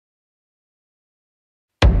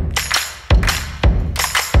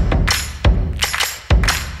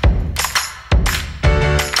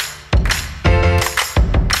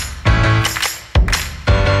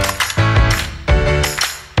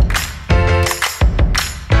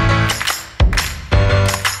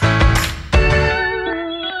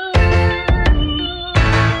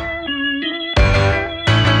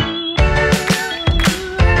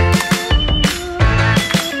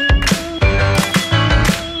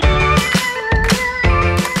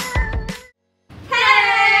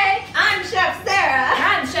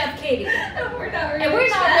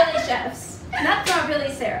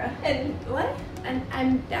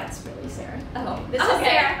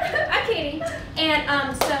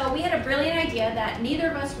And so we had a brilliant idea that neither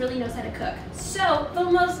of us really knows how to cook. So the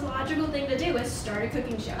most logical thing to do is start a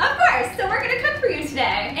cooking show. Of course, so we're gonna cook for you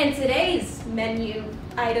today. And today's menu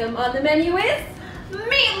item on the menu is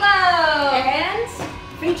Meatloaf! And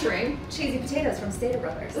featuring cheesy potatoes from Stater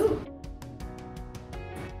Brothers. Ooh.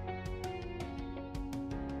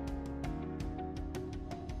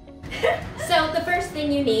 So the first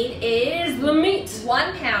thing you need is the meat.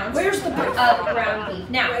 1 pound. Where's the beef? Of ground beef.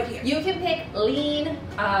 Now, right here. you can pick lean,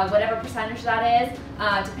 whatever percentage that is,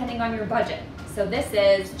 depending on your budget. So this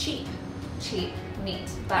is cheap meat,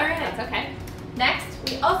 but all right. That's okay. Next,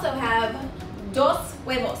 We also have dos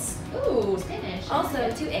huevos. ooh, Spanish.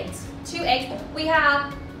 Also 2 eggs. 2 eggs. We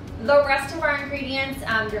have the rest of our ingredients.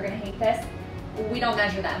 You're gonna hate this. We don't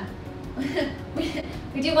measure them.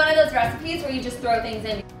 we do one of those recipes where you just throw things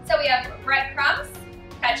in. So we have breadcrumbs,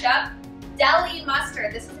 ketchup, deli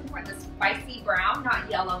mustard. This is important, the spicy brown, not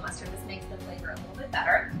yellow mustard. This makes the flavor a little bit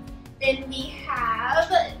better. Then we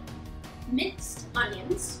have minced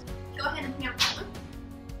onions. Go ahead and pronounce that one.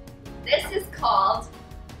 This is called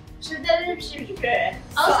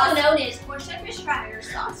Also known as Worcestershire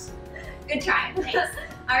sauce. good try. Thanks.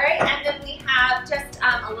 All right, and then we have just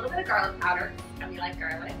a little bit of garlic powder. And we like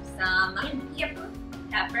garlic. Some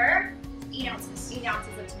pepper. 8 ounces. 8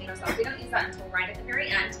 ounces of tomato sauce. We don't use that until right at the very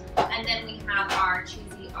end. And then we have our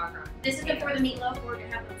cheesy au gratin. This is before the meatloaf we're gonna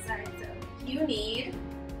have on the side. So you need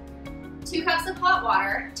 2 cups of hot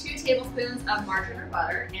water, 2 tablespoons of margarine or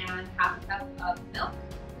butter, and half a cup of milk.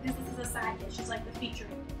 because this is a side dish. It's like the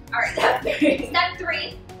featuring. All right, step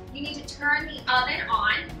 3, you need to turn the oven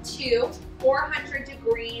on to 400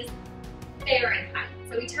 degrees Fahrenheit.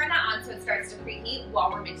 So we turn that on so it starts to preheat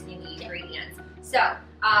while we're mixing the ingredients. So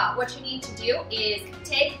what you need to do is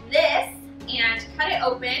take this and cut it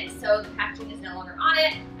open so the packaging is no longer on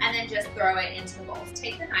it, and then just throw it into the bowl.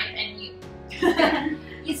 Take the knife and you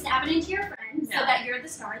You stab it into your friend so that you're the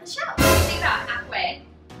star of the show. you take about halfway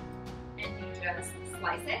and you just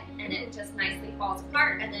slice it, and it just nicely falls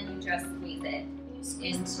apart, and then you just squeeze it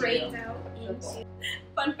into the bowl.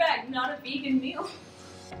 Fun fact, not a vegan meal.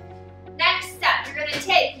 Next step, you're gonna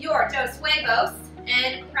take your dos huevos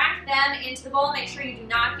and crack them into the bowl. Make sure you do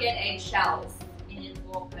not get eggshells in the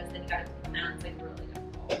bowl, because then you gotta put them out. It's like really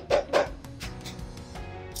difficult.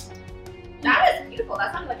 That is beautiful.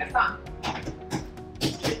 That sounds like a song.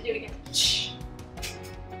 Do it again.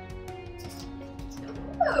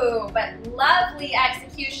 Ooh, but lovely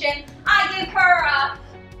execution. I give her a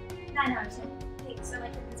 9 out of 10. Thanks, I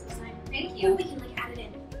like your pencil sign. Thank Ooh, you. we can like add it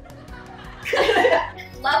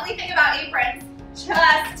in. Lovely thing about aprons,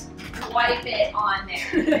 just wipe it on there.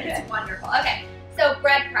 It's wonderful. Okay, so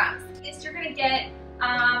breadcrumbs. You're gonna get,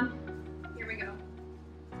 here we go,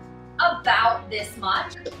 about this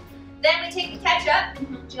much. Then we take the ketchup.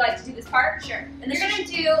 Would you like to do this part? Sure. And you're gonna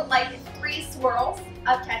do like 3 swirls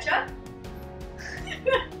of ketchup.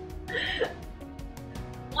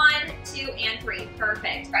 1, 2, and 3.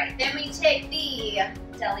 Perfect. Right. Then we take the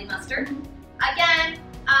deli mustard. Again,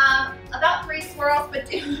 about 3 swirls, but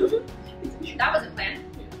do that wasn't planned.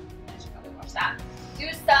 I should probably watch that. Do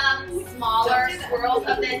some smaller swirls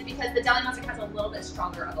of this because the deli mustard has a little bit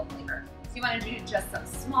stronger of a flavor. So you want to do just some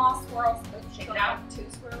small swirls. Shake it out. 2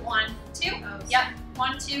 swirls. 1, 2. Yep.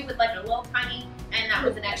 1, 2 with like a little tiny, and that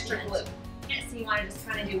was an extra glue. Yeah, so you want to just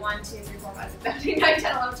kind of do 1, 2, 3, 4, 5, 6, 7, 8, 9,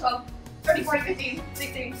 10, 11, 12, 13, 14, 15,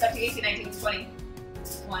 16, 17, 18, 19, 20.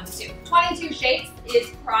 1, 2. 22 shakes is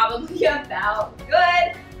probably about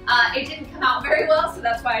good. It didn't come out very well, so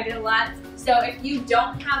that's why I did a lot. So if you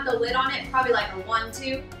don't have the lid on it, probably like a 1,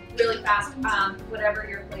 2, really fast, whatever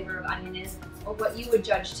your flavor of onion is, or what you would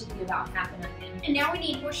judge to be about half an onion. And now we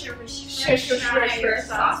need Worcestershire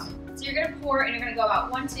sauce. So you're gonna pour, and you're gonna go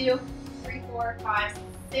about 1, 2, 3, 4, 5,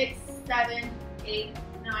 6, 7, 8,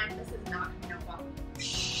 9. This is not coming out well.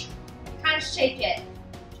 Kind of shake it.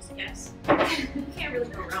 Just guess. You can't really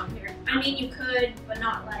go wrong here. I mean, you could, but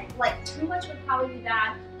not Like too much would probably be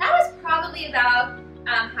bad. That was probably about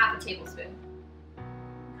half a tablespoon.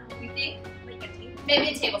 You think? like a tablespoon. Maybe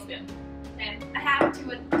a tablespoon. Okay. A half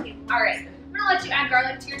to a tablespoon. All right. I'm gonna let you add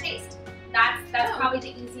garlic to your taste. That's probably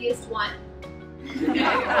the easiest one.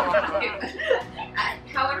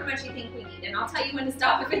 However much you think we need, and I'll tell you when to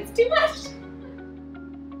stop if it's too much.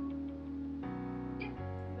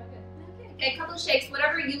 Okay, a couple of shakes,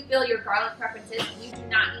 whatever you feel your garlic preference is. You do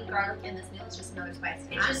not need garlic in this meal. It's just another spice.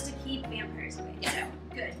 It's just to keep vampires away. Yeah. So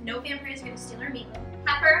good. No vampires are gonna steal our meatloaf.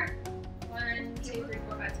 Pepper. 1, 2, 3,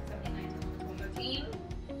 4, 5, 6, 7, 8, 9, 10, 11, 12, 13.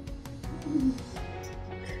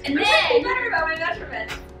 And then, I'm better about my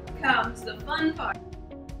measurements. Comes the fun part.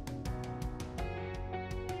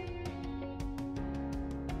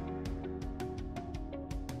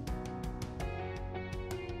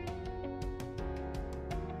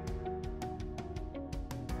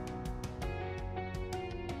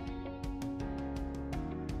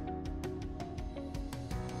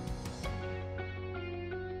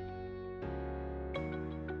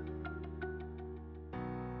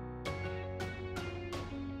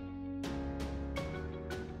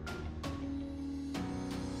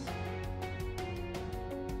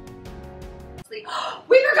 sleep.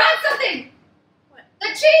 We forgot something! What? The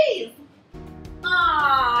cheese!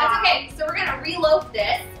 Aww. That's okay, so we're gonna reload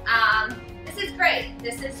this. This is great.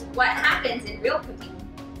 This is what happens in real cooking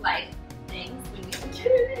like things when you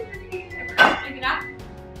get it up.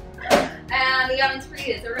 And the oven's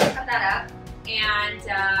preheated, so we're gonna cut that up. And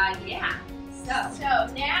yeah.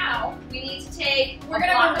 So now we need to take. We're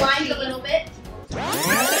gonna rewind a little bit.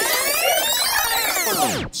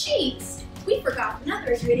 Cheese. We forgot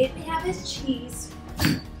another ingredient we have is cheese.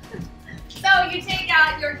 So you take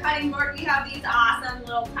out your cutting board. We have these awesome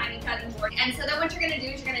little tiny cutting boards. And so then what you're gonna do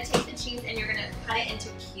is you're gonna take the cheese and you're gonna cut it into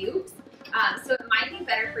cubes. So it might be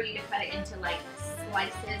better for you to cut it into like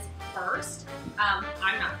slices first. I'm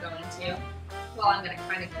not going to. Well, I'm gonna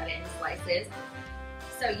kind of cut it into slices.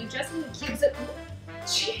 So you just need cubes of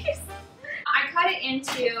cheese. I cut it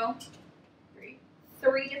into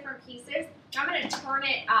three different pieces. I'm gonna turn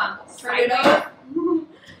it sideways.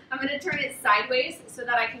 I'm gonna turn it sideways so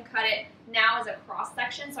that I can cut it now as a cross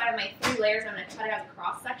section. So I have my 3 layers. I'm gonna cut it as a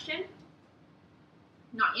cross section,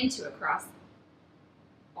 not into a cross.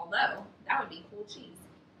 Although that would be cool cheese.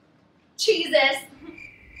 Cheeses.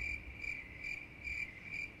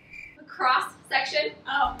 A cross section.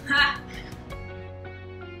 Oh. Ha.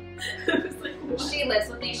 She lives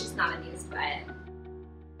with me. She's not amused by it.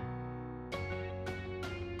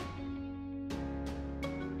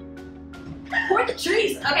 Pour the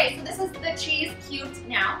cheese. Okay, so this is the cheese cubed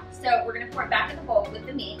now. So we're gonna pour it back in the bowl with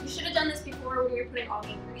the meat. We should have done this before we were putting all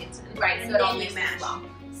the ingredients in. Right, so it all mixes as well.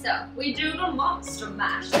 So we do the monster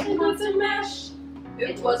mash. It was a mash.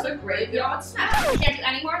 It was a graveyard smash. We can't do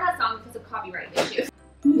any more of that song because of copyright issues.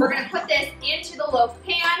 We're gonna put this into the loaf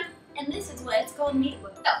pan. And this is why it's called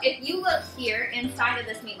meatloaf. So if you look here inside of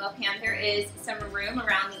this meatloaf pan, there is some room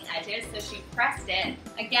around the edges. So she pressed it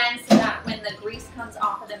again so that when the grease comes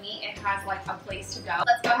off of the meat, it has like a place to go.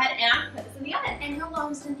 Let's go ahead and put this in the oven. And how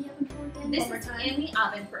long is it in the oven for again? This is in the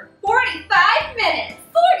oven for 45 minutes.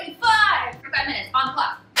 45 minutes on the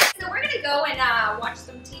clock. So we're gonna go and watch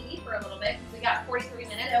some TV for a little bit because we got 43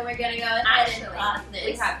 minutes. So we're gonna go ahead and pause this.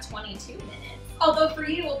 We have 22 minutes. Although for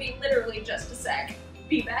you, it will be literally just a sec.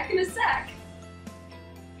 Be back in a sec.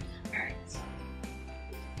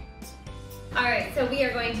 Alright, so we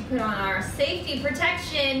are going to put on our safety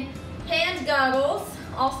protection hand goggles,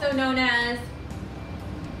 also known as,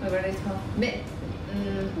 what are they called?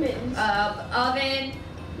 Mittens. Oven.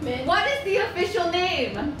 Mitts. What is the official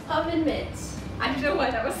name? Oven mitts. I don't know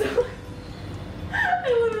why that was so.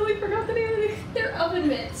 I literally forgot the name of these. They're oven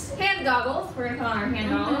mitts. Hand goggles. We're going to put on our hand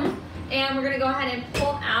goggles. And we're going to go ahead and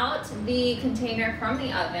pull out the container from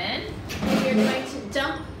the oven. And you're going to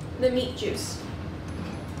dump the meat juice.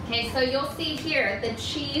 Okay, so you'll see here, the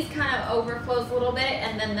cheese kind of overflows a little bit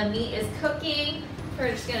and then the meat is cooking.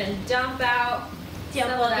 We're just going to dump out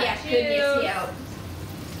some of that juice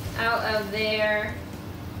out of there.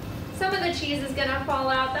 Some of the cheese is going to fall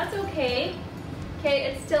out. That's okay. Okay,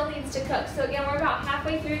 it still needs to cook. So again, we're about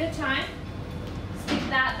halfway through the time. Stick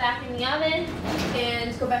that back in the oven.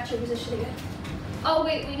 And go back to your position again. Oh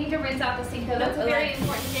wait, we need to rinse out the sink though. That's a very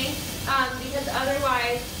important thing because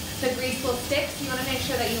otherwise the grease will stick. So you want to make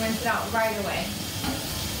sure that you rinse it out right away.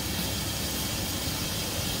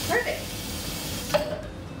 Perfect.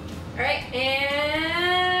 All right,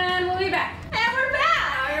 and we'll be back. And we're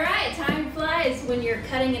back. All right, time flies when you're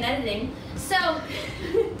cutting and editing. So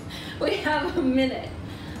we have a minute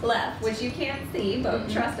left, Which you can't see, but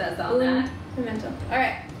trust us on that. Memento. All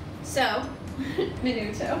right, so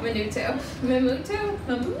Minuto. Menudo.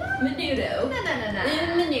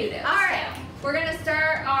 All right, we're gonna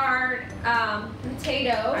start our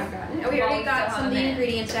potatoes. We already got some of the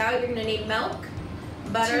ingredients out. You're gonna need milk,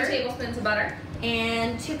 butter, 2 tablespoons of butter,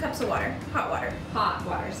 and 2 cups of water, hot water. hot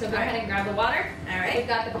water. So go ahead and grab the water. All right. We've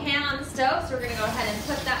got the pan on the stove, so we're gonna go ahead and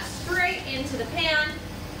put that straight into the pan.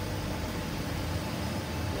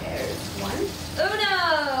 There's one.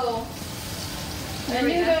 Uno!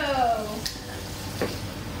 Menudo.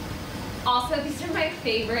 Also, these are my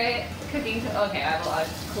favorite cooking tools. Okay, I have a lot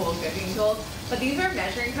of cool cooking tools, but these are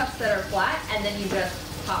measuring cups that are flat, and then you just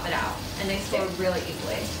pop it out, and they store really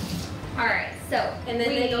easily. All right, so And then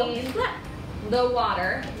they go flat. The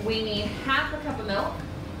water, we need half a cup of milk.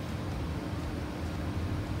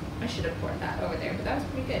 I should have poured that over there, but that was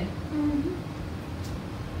pretty good.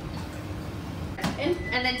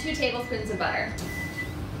 And then 2 tablespoons of butter.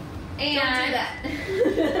 And Don't do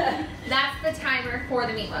that. that's the timer for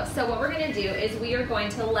the meatloaf. So what we're gonna do is we are going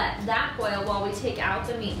to let that boil while we take out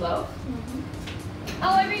the meatloaf.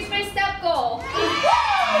 Oh, I reached my step goal.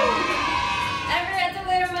 Ever had to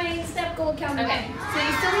wear my step gold count. Okay, so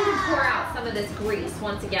you still need to pour out some of this grease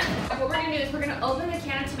once again. What we're gonna do is we're gonna open the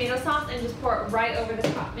can of tomato sauce and just pour it right over the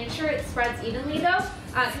top. Make sure it spreads evenly though,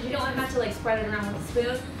 because you don't want to have to like spread it around with a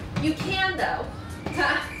spoon. You can though.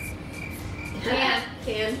 Can.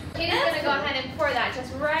 Katie's gonna go ahead and pour that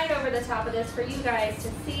just right over the top of this for you guys to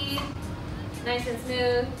see. Nice and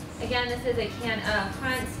smooth. Again, this is a can of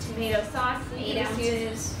Hunt's tomato sauce. You can just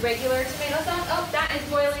use regular tomato sauce. Oh, that is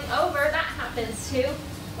boiling over. That happens too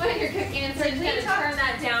when you're cooking. And so you're just gonna turn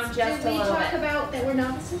that down just a little bit. Did we talk about that we're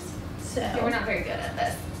novices? So yeah, we're not very good at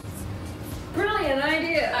this. Brilliant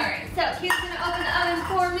idea. All right, so Kate's gonna open the oven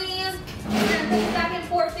for me. We're gonna put it back in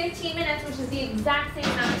for 15 minutes, which is the exact same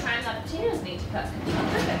amount of time that the potatoes need to cook.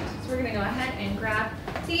 Perfect. So we're gonna go ahead and grab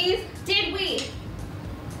these. Did we?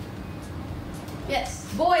 Yes.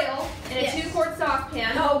 Boil in a 2-quart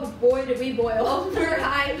saucepan. Oh boy, did we boil over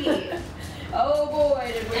high heat. Oh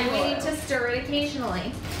boy, did we And boil. we need to stir it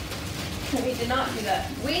occasionally. We did not do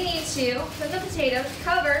that. We need to put the potatoes,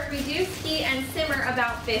 cover, reduce heat, and simmer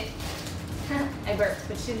about 50. I burped,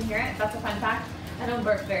 but you didn't hear it. That's a fun fact. I don't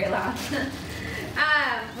burp very loud.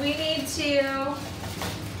 We need to,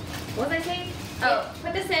 what was I saying? Oh,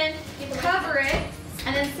 put this in, cover it,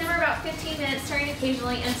 and then simmer about 15 minutes, stirring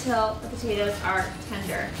occasionally until the potatoes are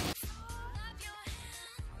tender.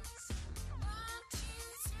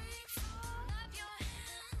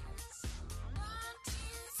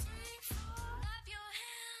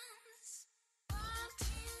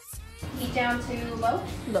 Heat down to low.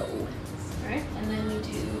 Low. Alright, and then we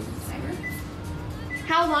do timer.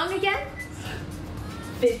 How long again?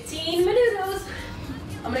 15 minutos.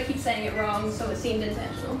 I'm gonna keep saying it wrong so it seemed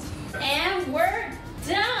intentional. And we're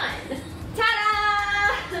done!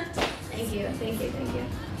 Ta-da! Thank you.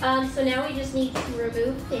 So now we just need to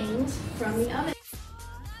remove things from the oven.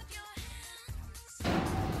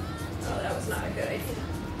 Oh, that was not a good idea.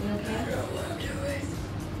 You okay? I don't know what I'm doing.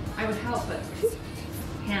 I would help, but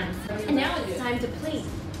hands. And now it's time to plate.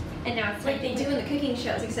 And now it's Like they do in the cooking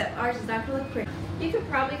shows, except ours is not gonna look pretty. You could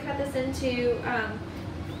probably cut this into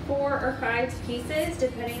 4 or 5 pieces,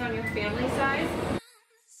 depending on your family size.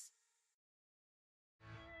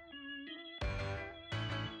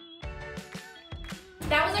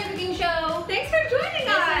 That was our cooking show. Thanks for joining This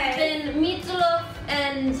us. has been Meatloaf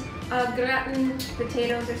and Gratin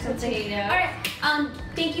potatoes or something. All right.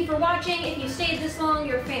 Thank you for watching. If you stayed this long,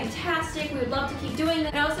 you're fantastic. We would love to keep doing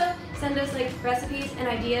that. And also send us like recipes and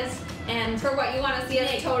ideas and For what you want to see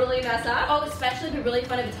us totally mess up. oh, especially it'd be really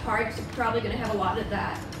fun if it's hard because we're probably gonna have a lot of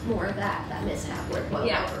that, more of that mishap where it boiled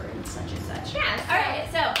over and such and such. Yes. All right.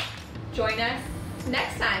 So, Join us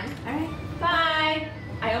next time. all right. Bye.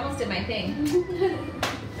 I almost did my thing.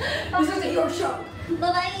 This isn't your show.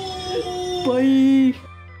 Bye-bye. Bye.